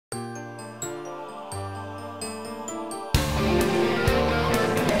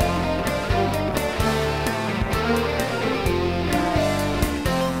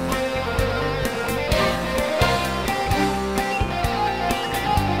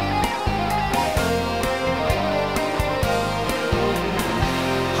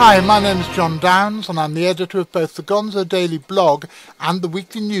Hi, my name is John Downs and I'm the editor of both the Gonzo Daily blog and the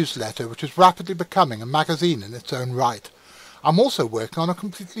weekly newsletter, which is rapidly becoming a magazine in its own right. I'm also working on a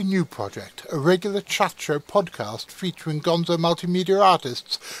completely new project, a regular chat show podcast featuring Gonzo multimedia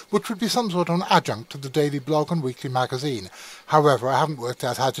artists, which would be some sort of an adjunct to the daily blog and weekly magazine. However, I haven't worked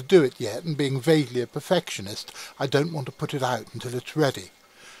out how to do it yet, and being vaguely a perfectionist, I don't want to put it out until it's ready.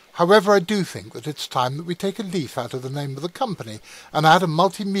 However, I do think that it's time that we take a leaf out of the name of the company and add a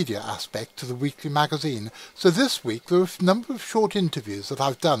multimedia aspect to the weekly magazine. So this week there are a number of short interviews that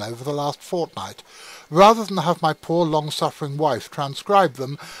I've done over the last fortnight. Rather than have my poor long-suffering wife transcribe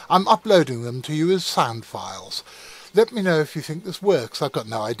them, I'm uploading them to you as sound files. Let me know if you think this works. I've got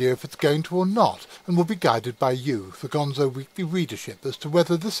no idea if it's going to or not, and will be guided by you, the Gonzo Weekly readership, as to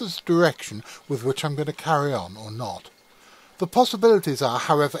whether this is the direction with which I'm going to carry on or not. The possibilities are,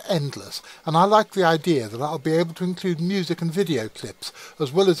 however, endless, and I like the idea that I'll be able to include music and video clips,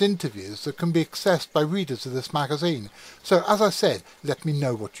 as well as interviews that can be accessed by readers of this magazine. So, as I said, let me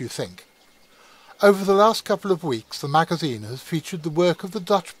know what you think. Over the last couple of weeks, the magazine has featured the work of the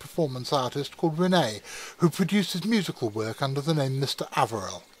Dutch performance artist called René, who produces musical work under the name Mr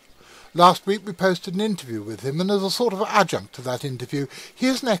Averell. Last week we posted an interview with him, and as a sort of adjunct to that interview,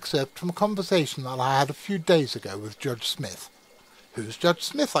 here's an excerpt from a conversation that I had a few days ago with Judge Smith. Who's Judge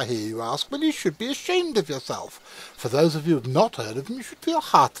Smith, I hear you ask? Well, you should be ashamed of yourself. For those of you who have not heard of him, you should feel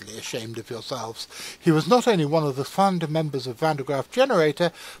heartily ashamed of yourselves. He was not only one of the founder members of Van de Graaff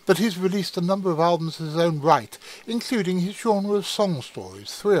Generator, but he's released a number of albums of his own right, including his genre of song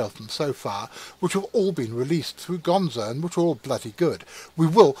stories, 3 of them so far, which have all been released through Gonzo and which are all bloody good. We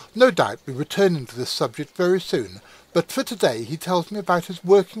will, no doubt, be returning to this subject very soon, but for today he tells me about his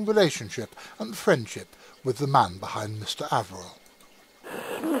working relationship and friendship with the man behind Mr Averell.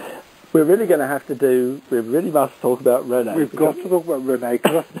 We really must talk about René. We've got to talk about René,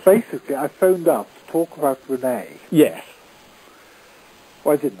 because basically I phoned up to talk about René. Yes.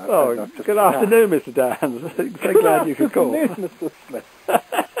 Why didn't I? Oh, good afternoon, Mr Downs. So glad you could call. Good afternoon, Mr Smith.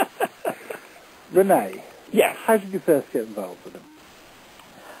 René. Yes. How did you first get involved with him?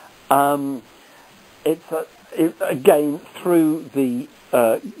 It's again through the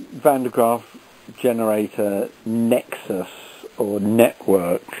Van de Graaff Generator Nexus or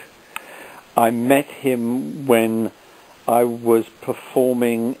network. I met him when I was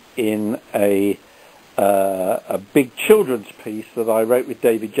performing in a big children's piece that I wrote with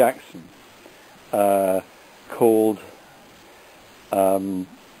David Jackson called The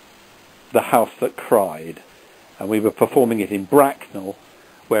House That Cried, and we were performing it in Bracknell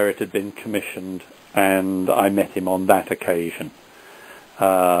where it had been commissioned, and I met him on that occasion,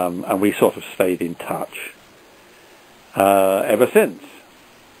 and we sort of stayed in touch ever since.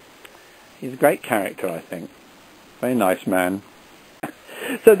 He's a great character, I think. Very nice man.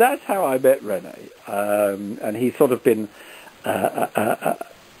 So that's how I met René. And he's sort of been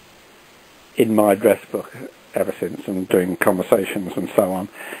in my address book ever since, and doing conversations and so on.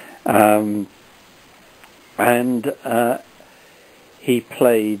 And he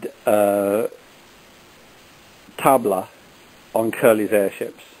played tabla on Curly's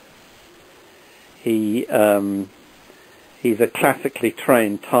airships. He's a classically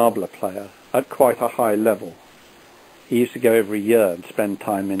trained tabla player at quite a high level. He used to go every year and spend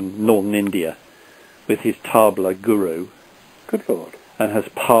time in northern India with his tabla guru. Good Lord. And has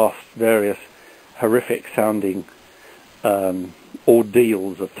passed various horrific sounding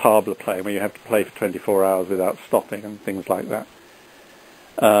ordeals of tabla playing, where you have to play for 24 hours without stopping and things like that,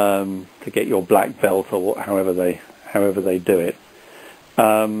 to get your black belt, or however they do it.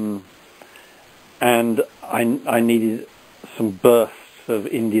 And I needed some bursts of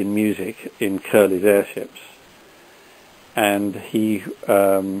Indian music in Curly's airships, and he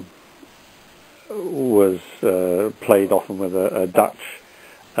was played often with a Dutch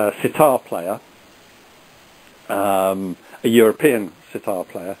sitar player, a European sitar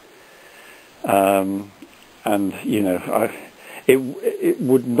player, and you know, it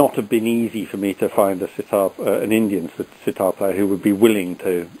would not have been easy for me to find an Indian sitar player who would be willing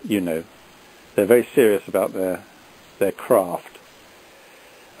to, you know, they're very serious about their craft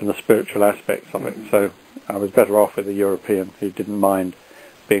and the spiritual aspects of it. So I was better off with a European who didn't mind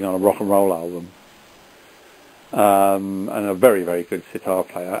being on a rock and roll album, and a very, very good sitar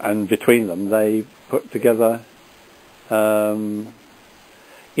player. And between them, they put together Indian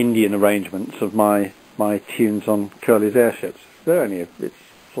arrangements of my tunes on Curly's airships. It's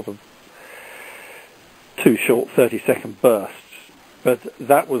sort of 2 short 30-second bursts, but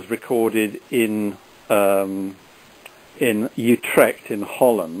that was recorded in Utrecht in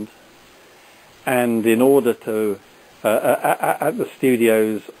Holland, and in order to at the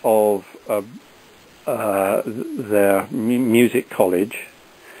studios of their music college,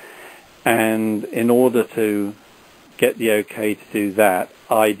 and in order to get the okay to do that,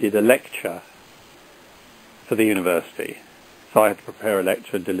 I did a lecture for the university. So I had to prepare a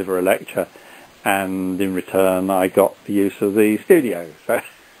lecture, deliver a lecture, and in return I got the use of the studio. So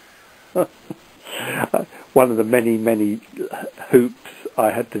one of the many, many hoops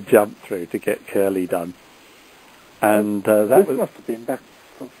I had to jump through to get Curly done. And that must have been back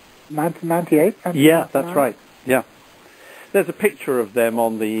 1998. Yeah, that's right. Yeah, there's a picture of them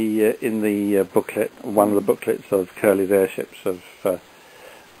on the in the booklet, one of the booklets of Curly's Airships, of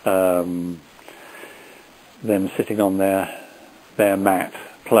them sitting on their mat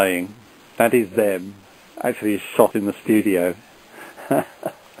playing. That is them. Actually, it's shot in the studio.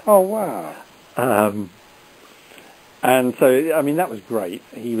 Oh wow! And so, I mean, that was great.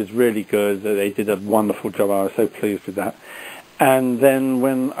 He was really good. They did a wonderful job. I was so pleased with that. And then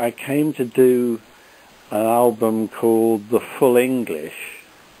when I came to do an album called The Full English,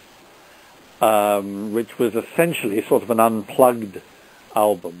 which was essentially sort of an unplugged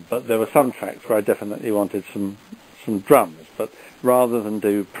album, but there were some tracks where I definitely wanted some drums. But rather than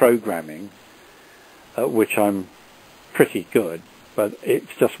do programming, which I'm pretty good, but it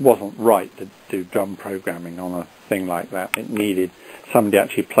just wasn't right to do drum programming on a thing like that. It needed somebody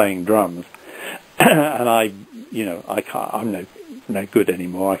actually playing drums, and I'm no good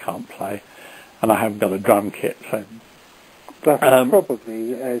anymore. I can't play, and I haven't got a drum kit, so that's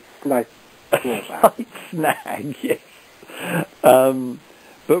probably a slight drawback. slight snag, yes.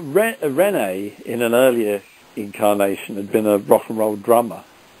 But Rene, in an earlier incarnation, had been a rock and roll drummer,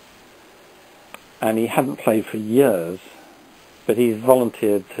 and he hadn't played for years. But he's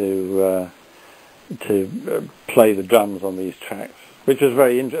volunteered to play the drums on these tracks, which was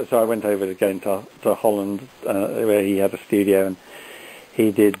very interesting. So I went over again to Holland, where he had a studio, and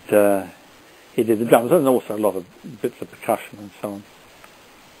he did the drums, and also a lot of bits of percussion and so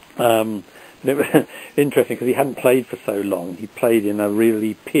on. It was interesting because he hadn't played for so long. He played in a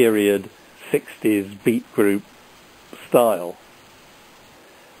really period 60s beat group style,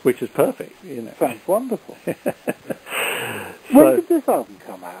 which is perfect. You know, sounds wonderful. When did this album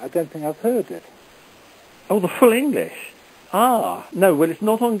come out? I don't think I've heard it. Oh, The Full English. No, well, it's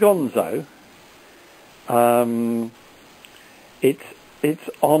not on Gonzo. It's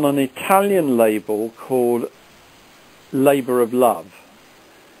on an Italian label called Labour of Love,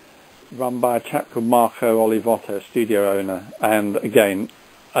 run by a chap called Marco Olivotto, studio owner, and again,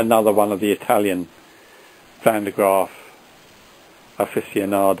 another one of the Italian Van de Graaff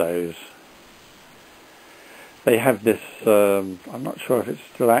aficionados. They have this, I'm not sure if it's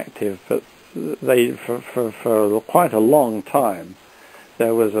still active, but they, for quite a long time,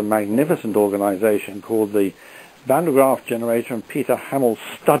 there was a magnificent organisation called the Van de Graaff Generator and Peter Hamel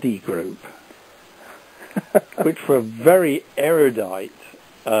Study Group, which were very erudite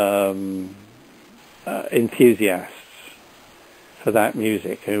enthusiasts for that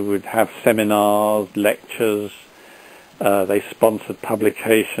music, who would have seminars, lectures. They sponsored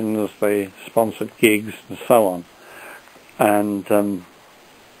publications, they sponsored gigs, and so on. And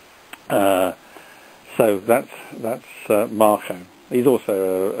so that's Marco. He's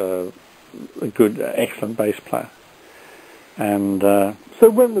also a good, excellent bass player. And so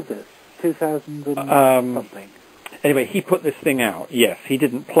when was this? 2000 and something. Anyway, he put this thing out. Yes, he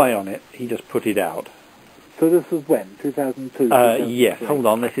didn't play on it. He just put it out. So this was when? 2002? Yes, hold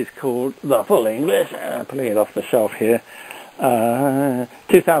on. This is called The Full English. Pulling it off the shelf here.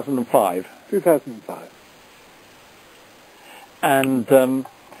 2005. 2005. And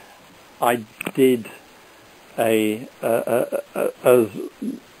I did as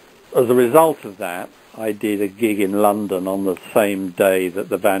a result of that, I did a gig in London on the same day that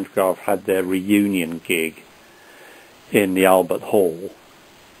the Van de Graaff had their reunion gig in the Albert Hall.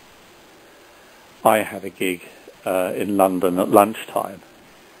 I had a gig in London at lunchtime,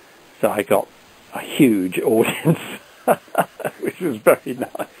 so I got a huge audience, which was very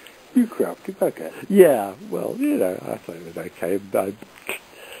nice. You cracked it, okay. Yeah, well, you know, I thought it was okay. I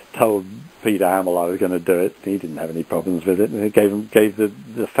told Peter Hamill I was going to do it. He didn't have any problems with it, and it gave the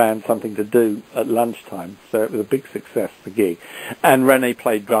fans something to do at lunchtime. So it was a big success, the gig. And Rene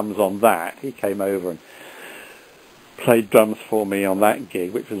played drums on that. He came over and played drums for me on that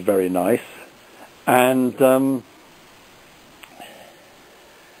gig, which was very nice. And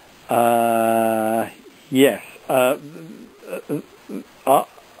yes, and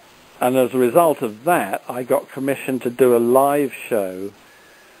as a result of that, I got commissioned to do a live show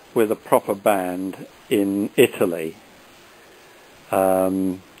with a proper band in Italy,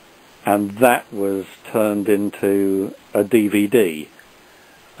 and that was turned into a DVD,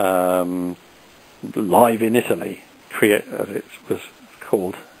 live in Italy, as it was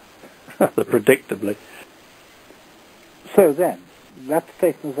called, predictably. So then, that's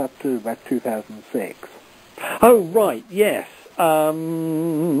taken us up to about 2006. Oh, right, yes.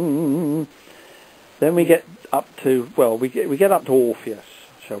 Then we get up to, we get up to Orpheus,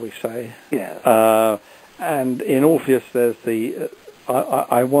 shall we say? Yeah. And in Orpheus, there's the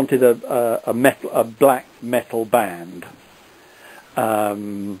I wanted a black metal band,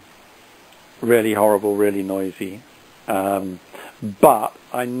 really horrible, really noisy, but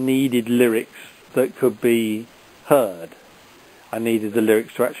I needed lyrics that could be heard. I needed the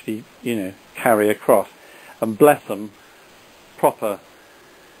lyrics to actually, carry across. And bless them, proper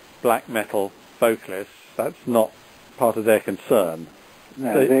black metal vocalists, that's not part of their concern.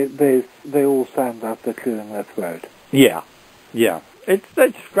 No, they all sound like they're clearing their throat. Yeah.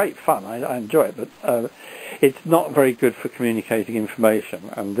 It's great fun. I enjoy it, but it's not very good for communicating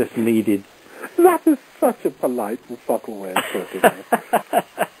information. And this needed. That is such a polite and subtle way of putting it.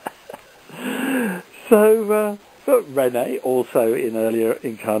 So René, also in earlier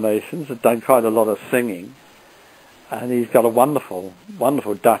incarnations, had done quite a lot of singing, and he's got a wonderful,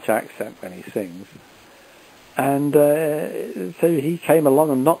 wonderful Dutch accent when he sings. And so he came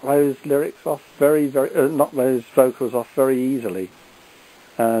along and knocked those lyrics off knocked those vocals off very easily,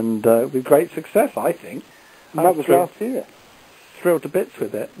 and with great success, I think. And that was last year. Thrilled to bits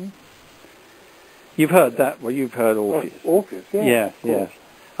with it. You've heard that? Well, you've heard Orpheus. Orpheus, yeah. Yes.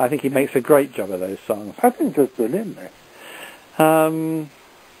 I think he makes a great job of those songs. I think that's brilliant, mate.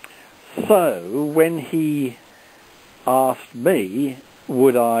 So when he asked me,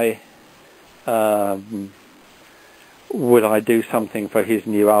 would I do something for his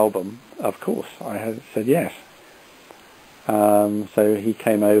new album? Of course, I had said yes. So he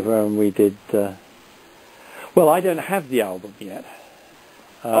came over and we did. Well, I don't have the album yet.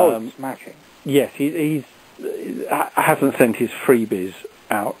 It's smashing. Yes, he hasn't sent his freebies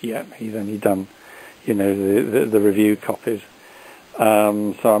out yet. He's only done, the review copies.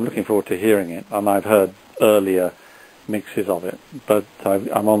 So I'm looking forward to hearing it, and I've heard earlier mixes of it. But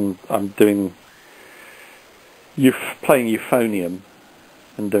I'm doing playing euphonium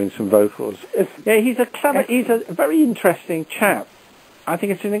and doing some vocals. Yeah, he's a very interesting chap. I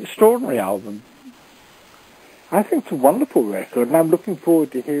think it's an extraordinary album. I think it's a wonderful record, and I'm looking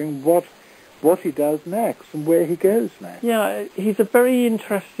forward to hearing what he does next and where he goes next. Yeah, he's a very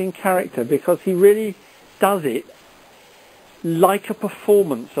interesting character because he really does it like a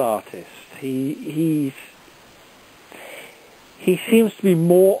performance artist. He seems to be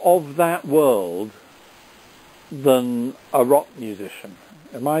more of that world than a rock musician.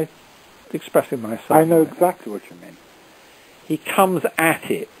 Am I expressing myself? I know exactly what you mean. He comes at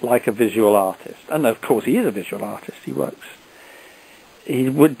it like a visual artist, and of course he is a visual artist. He does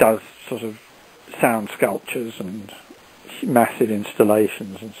sort of sound sculptures and massive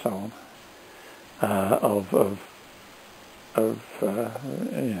installations and so on of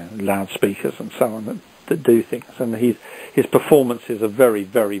loudspeakers and so on that do things, and his performances are very,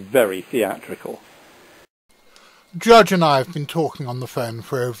 very, very theatrical. Judge and I have been talking on the phone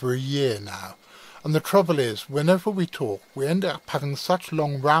for over a year now, and the trouble is, whenever we talk, we end up having such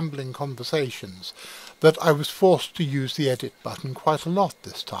long rambling conversations that I was forced to use the edit button quite a lot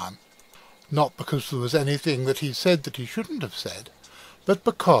this time. Not because there was anything that he said that he shouldn't have said, but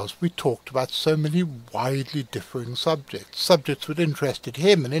because we talked about so many widely differing subjects that interested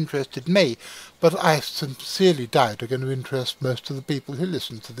him and interested me, but I sincerely doubt are going to interest most of the people who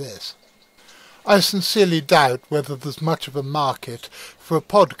listen to this. I sincerely doubt whether there's much of a market for a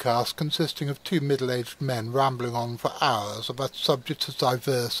podcast consisting of two middle-aged men rambling on for hours about subjects as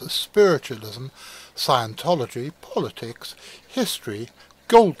diverse as spiritualism, Scientology, politics, history,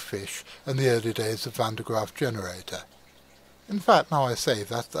 goldfish, and the early days of Van de Graaff generator. In fact, now I say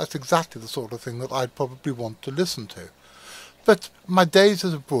that, that's exactly the sort of thing that I'd probably want to listen to. But my days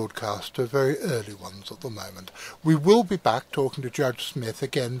as a broadcaster are very early ones at the moment. We will be back talking to Judge Smith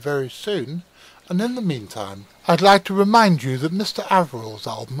again very soon, and in the meantime, I'd like to remind you that Mr Averell's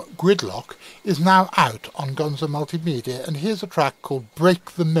album, Gridlock, is now out on Gonzo Multimedia, and here's a track called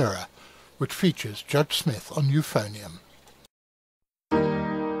Break the Mirror, which features Judge Smith on euphonium.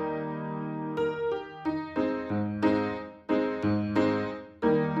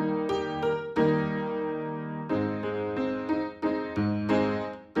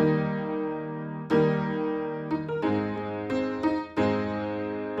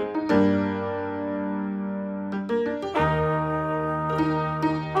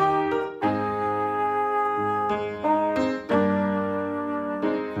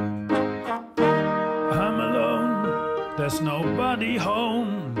 there's nobody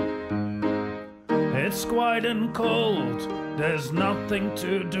home. It's quiet and cold, there's nothing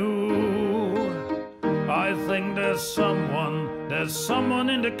to do. I think there's someone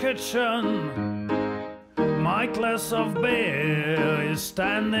in the kitchen. My glass of beer is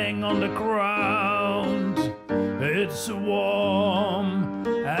standing on the ground. It's warm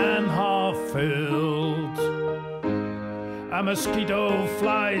and half filled. A mosquito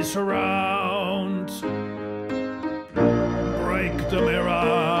flies around. Break the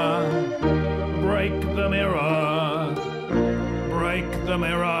mirror, break the mirror, break the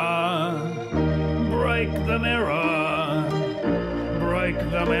mirror, break the mirror, break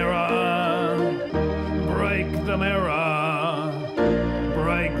the mirror, break the mirror,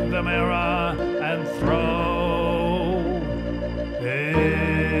 break the mirror, and throw it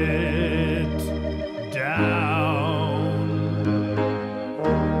down.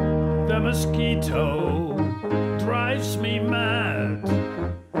 The mosquito drives me mad,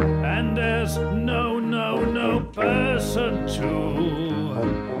 and there's no person to.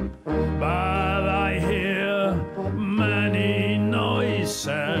 But I hear many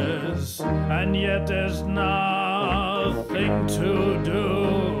noises, and yet there's nothing to do.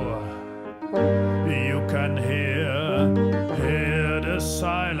 You can hear the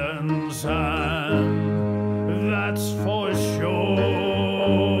silence, and that's for sure.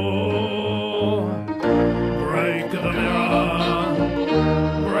 Break the mirror,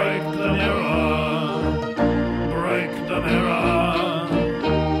 break the mirror, break the mirror,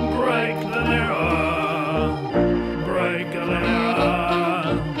 break the mirror, break the mirror,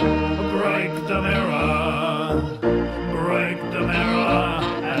 break the mirror, break the mirror,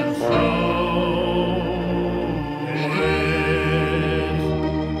 and throw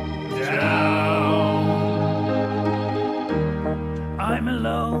it down. I'm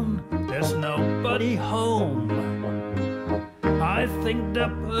alone, there's nobody home. I think the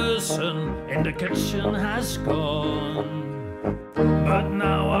person in the kitchen has gone. But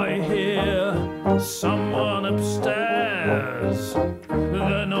now I hear someone upstairs.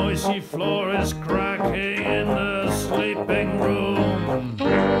 The noisy floor is cracking in the sleeping room,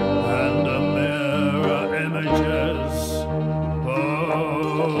 and the mirror images,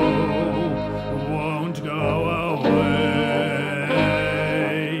 won't go away.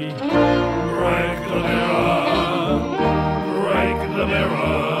 Break the mirror, break the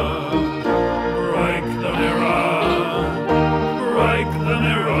mirror, break the mirror, break the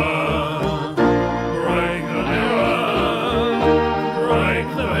mirror, break the mirror, break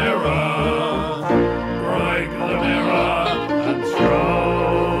the mirror, break the mirror, and throw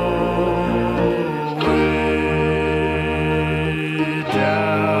it down.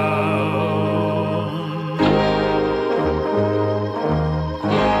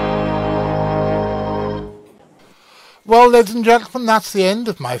 Well, ladies and gentlemen, that's the end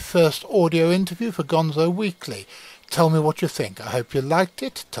of my first audio interview for Gonzo Weekly. Tell me what you think. I hope you liked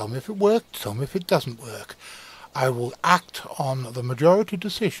it. Tell me if it worked. Tell me if it doesn't work. I will act on the majority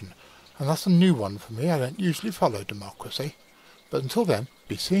decision, and that's a new one for me. I don't usually follow democracy. But until then,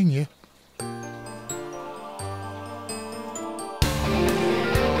 be seeing you.